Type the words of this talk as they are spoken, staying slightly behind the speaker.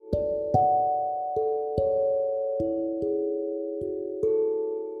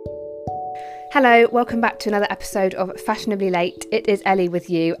Hello, welcome back to another episode of Fashionably Late. It is Ellie with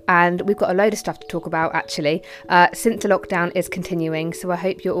you, and we've got a load of stuff to talk about actually, since the lockdown is continuing, so I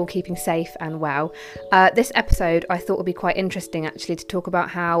hope you're all keeping safe and well. This episode I thought would be quite interesting actually to talk about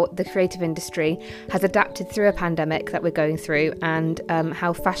how the creative industry has adapted through a pandemic that we're going through, and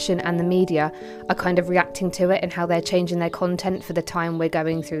how fashion and the media are kind of reacting to it and how they're changing their content for the time we're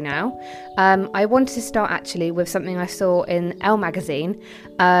going through now. I wanted to start actually with something I saw in Elle magazine.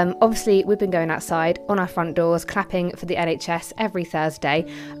 Obviously we've been going outside on our front doors clapping for the NHS every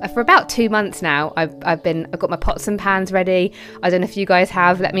Thursday for about 2 months now. I've got my pots and pans ready. I don't know if you guys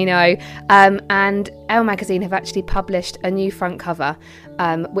have, let me know. And Elle magazine have actually published a new front cover,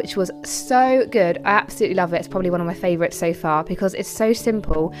 which was so good. I absolutely love it. It's probably one of my favourites so far because it's so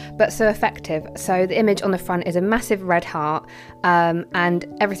simple but so effective. So the image on the front is a massive red heart,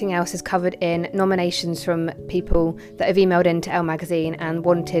 and everything else is covered in nominations from people that have emailed into Elle magazine and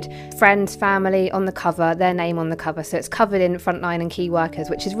wanted friends, family on the cover, their name on the cover. So it's covered in frontline and key workers,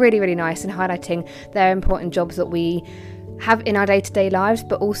 which is really, really nice, and highlighting their important jobs that we have in our day-to-day lives,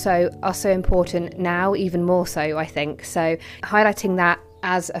 but also are so important now, even more so, I think. So highlighting that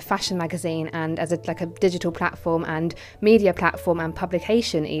as a fashion magazine and as a digital platform and media platform and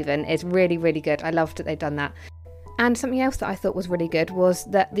publication even is really, really good. I loved that they've done that. And something else that I thought was really good was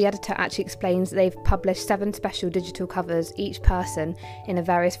that the editor actually explains they've published 7 special digital covers, each person in a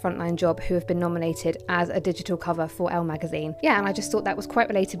various frontline job who have been nominated as a digital cover for Elle magazine. Yeah, and I just thought that was quite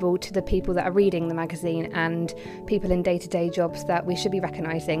relatable to the people that are reading the magazine and people in day-to-day jobs that we should be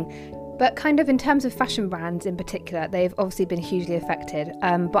recognising. But kind of in terms of fashion brands in particular, they've obviously been hugely affected.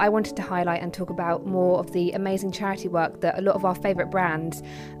 But I wanted to highlight and talk about more of the amazing charity work that a lot of our favourite brands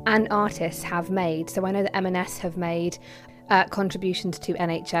and artists have made. So I know that M&S have made contributions to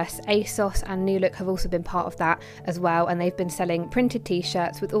NHS. ASOS and New Look have also been part of that as well, and they've been selling printed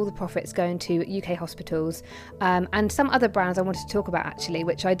t-shirts with all the profits going to UK hospitals, and some other brands I wanted to talk about actually,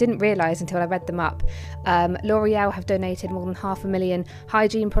 which I didn't realise until I read them up. L'Oreal have donated more than 500,000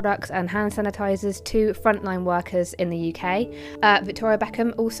 hygiene products and hand sanitisers to frontline workers in the UK. Victoria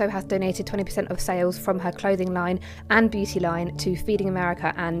Beckham also has donated 20% of sales from her clothing line and beauty line to Feeding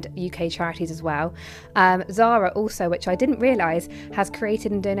America and UK charities as well. Zara also, which I didn't realise, has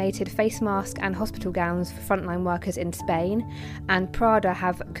created and donated face masks and hospital gowns for frontline workers in Spain, and Prada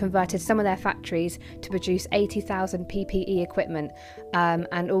have converted some of their factories to produce 80,000 PPE equipment.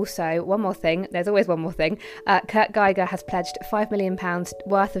 And also, one more thing, there's always one more thing, Kurt Geiger has pledged £5 million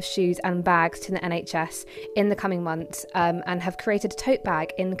worth of shoes and bags to the NHS in the coming months, and have created a tote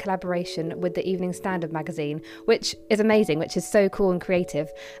bag in collaboration with the Evening Standard magazine, which is amazing, which is so cool and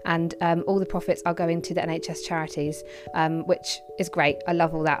creative, and all the profits are going to the NHS charities, which is great. I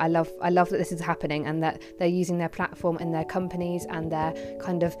love all that. I love that this is happening and that they're using their platform and their companies and their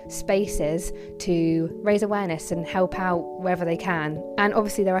kind of spaces to raise awareness and help out wherever they can. And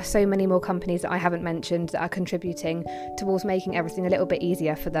obviously there are so many more companies that I haven't mentioned that are contributing towards making everything a little bit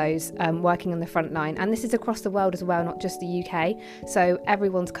easier for those working on the front line. And this is across the world as well, not just the UK. So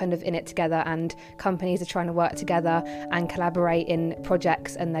everyone's kind of in it together, and companies are trying to work together and collaborate in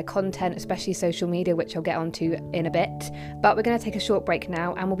projects and their content, especially social media, which I'll get onto in a bit. But we're going to take a short break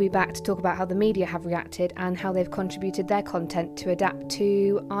now, and we'll be back to talk about how the media have reacted and how they've contributed their content to adapt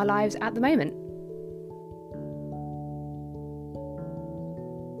to our lives at the moment.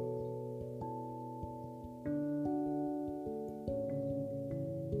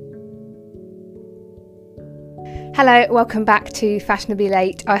 Hello, welcome back to Fashionably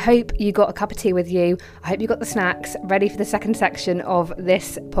Late. I hope you got a cup of tea with you. I hope you got the snacks ready for the second section of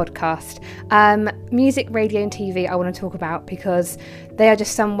this podcast. Music, radio and TV I want to talk about because they are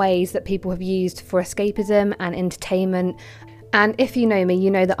just some ways that people have used for escapism and entertainment. And if you know me, you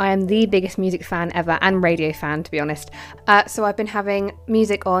know that I am the biggest music fan ever, and radio fan, to be honest. So I've been having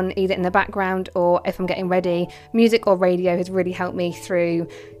music on either in the background or if I'm getting ready. Music or radio has really helped me through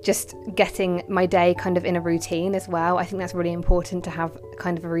just getting my day kind of in a routine as well. I think that's really important to have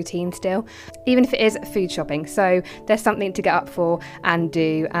kind of a routine still, even if it is food shopping. So there's something to get up for and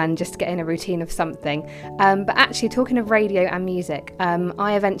do and just get in a routine of something. But actually, talking of radio and music,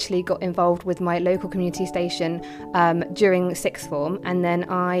 I eventually got involved with my local community station during sixth form, and then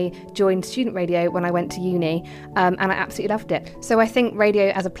I joined student radio when I went to uni, and I absolutely loved it. So I think radio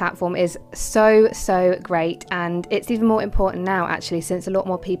as a platform is so great, and it's even more important now actually, since a lot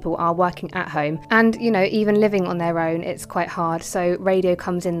more people are working at home and, you know, even living on their own, it's quite hard. So radio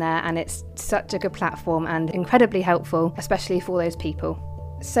comes in there, and it's such a good platform and incredibly helpful, especially for those people.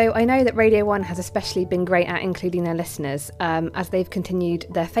 So I know that Radio 1 has especially been great at including their listeners as they've continued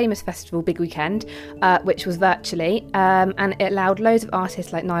their famous festival Big Weekend, which was virtually, and it allowed loads of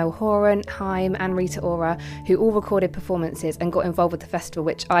artists like Niall Horan, Haim and Rita Ora, who all recorded performances and got involved with the festival,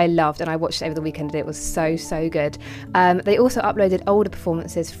 which I loved, and I watched it over the weekend and it was so good. They also uploaded older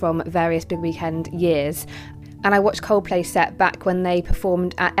performances from various Big Weekend years. And I watched Coldplay set back when they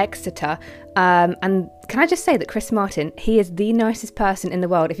performed at Exeter. And can I just say that Chris Martin, he is the nicest person in the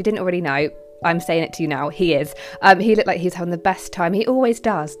world. If you didn't already know, I'm saying it to you now, he is. He looked like he was having the best time. He always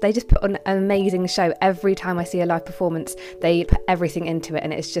does. They just put on an amazing show. Every time I see a live performance, they put everything into it,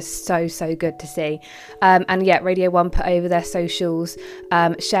 and it's just so good to see. And yeah, Radio 1 put over their socials,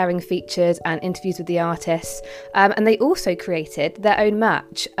 sharing features and interviews with the artists. And they also created their own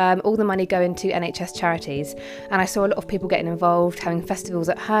merch, all the money going to NHS charities. And I saw a lot of people getting involved, having festivals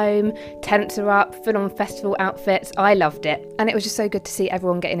at home, tents are up, full-on festival outfits. I loved it. And it was just so good to see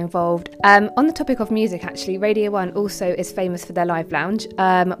everyone getting involved. On the topic of music, actually, Radio 1 also is famous for their live lounge,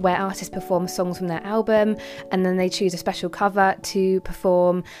 where artists perform songs from their album and then they choose a special cover to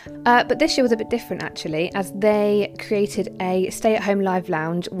perform. But this year was a bit different, actually, as they created a stay-at-home live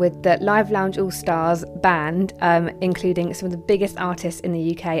lounge with the Live Lounge All-Stars band, including some of the biggest artists in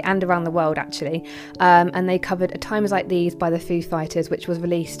the UK and around the world, actually. And they covered A Times Like These by the Foo Fighters, which was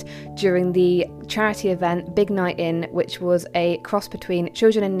released during the charity event Big Night In, which was a cross between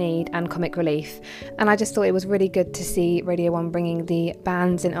Children in Need and Comic Relief. And I just thought it was really good to see Radio 1 bringing the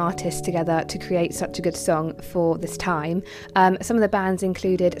bands and artists together to create such a good song for this time. Some of the bands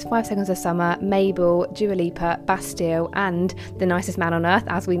included 5 Seconds of Summer, Mabel, Dua Lipa, Bastille and the nicest man on earth,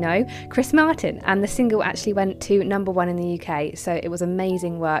 as we know, Chris Martin. And the single actually went to #1 in the UK, so it was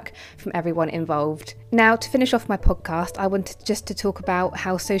amazing work from everyone involved. Now, to finish off my podcast, I wanted just to talk about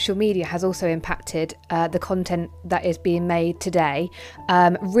how social media has also impacted the content that is being made today.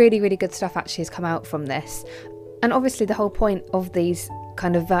 Really good stuff actually has come out from this. And obviously the whole point of these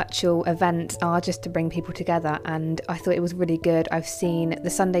kind of virtual events are just to bring people together, and I thought it was really good. I've seen the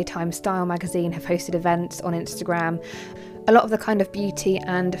Sunday Times Style magazine have hosted events on Instagram. A lot of the kind of beauty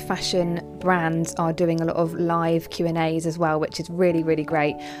and fashion brands are doing a lot of live Q&As as well, which is really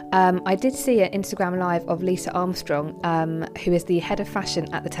great. I did see an Instagram live of Lisa Armstrong, who is the head of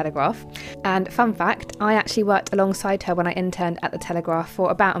fashion at The Telegraph. And fun fact, I actually worked alongside her when I interned at The Telegraph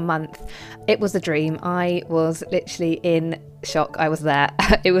for about a month. It was a dream. I was literally in shock. I was there.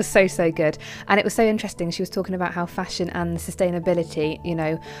 It was so good, and it was so interesting. She was talking about how fashion and sustainability, you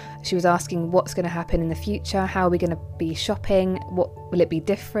know, she was asking what's going to happen in the future, how are we going to be shopping, what will it be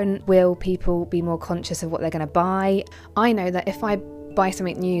different, will people be more conscious of what they're going to buy. I know that if I buy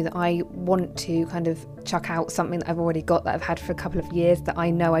something new, that I want to kind of chuck out something that I've already got, that I've had for a couple of years, that I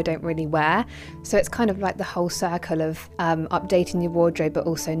know I don't really wear. So it's kind of like the whole circle of updating your wardrobe, but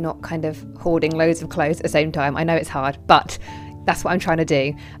also not kind of hoarding loads of clothes at the same time. I know it's hard, but that's what I'm trying to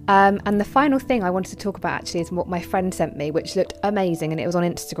do. And the final thing I wanted to talk about actually is what my friend sent me, which looked amazing, and it was on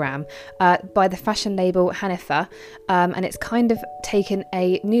Instagram, by the fashion label Hanifa, and it's kind of taken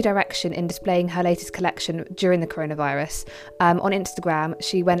a new direction in displaying her latest collection during the coronavirus. On Instagram,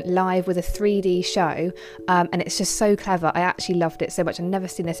 she went live with a 3D show, and it's just so clever. I actually loved it so much. I've never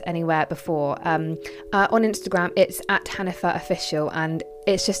seen this anywhere before. On Instagram, it's at Hanifa Official, and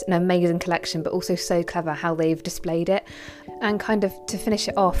it's just an amazing collection, but also so clever how they've displayed it. And kind of to finish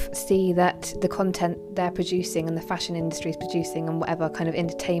it off, see that the content they're producing and the fashion industry is producing, and whatever kind of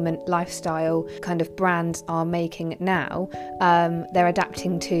entertainment, lifestyle kind of brands are making now, they're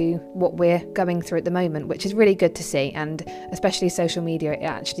adapting to what we're going through at the moment, which is really good to see. And especially social media, it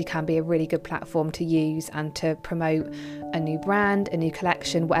actually can be a really good platform to use and to promote a new brand, a new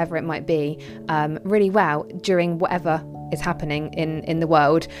collection, whatever it might be, really well during whatever is happening in the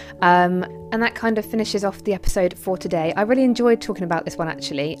world. And that kind of finishes off the episode for today. I really enjoyed talking about this one,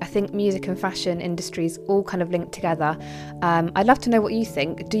 actually. I think music and fashion industries all kind of linked together. I'd love to know what you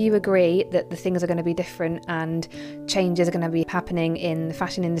think. Do you agree that the things are going to be different and changes are going to be happening in the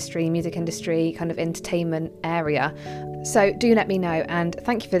fashion industry, music industry, kind of entertainment area? So do let me know, and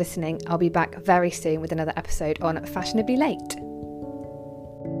thank you for listening. I'll be back very soon with another episode on Fashionably Late.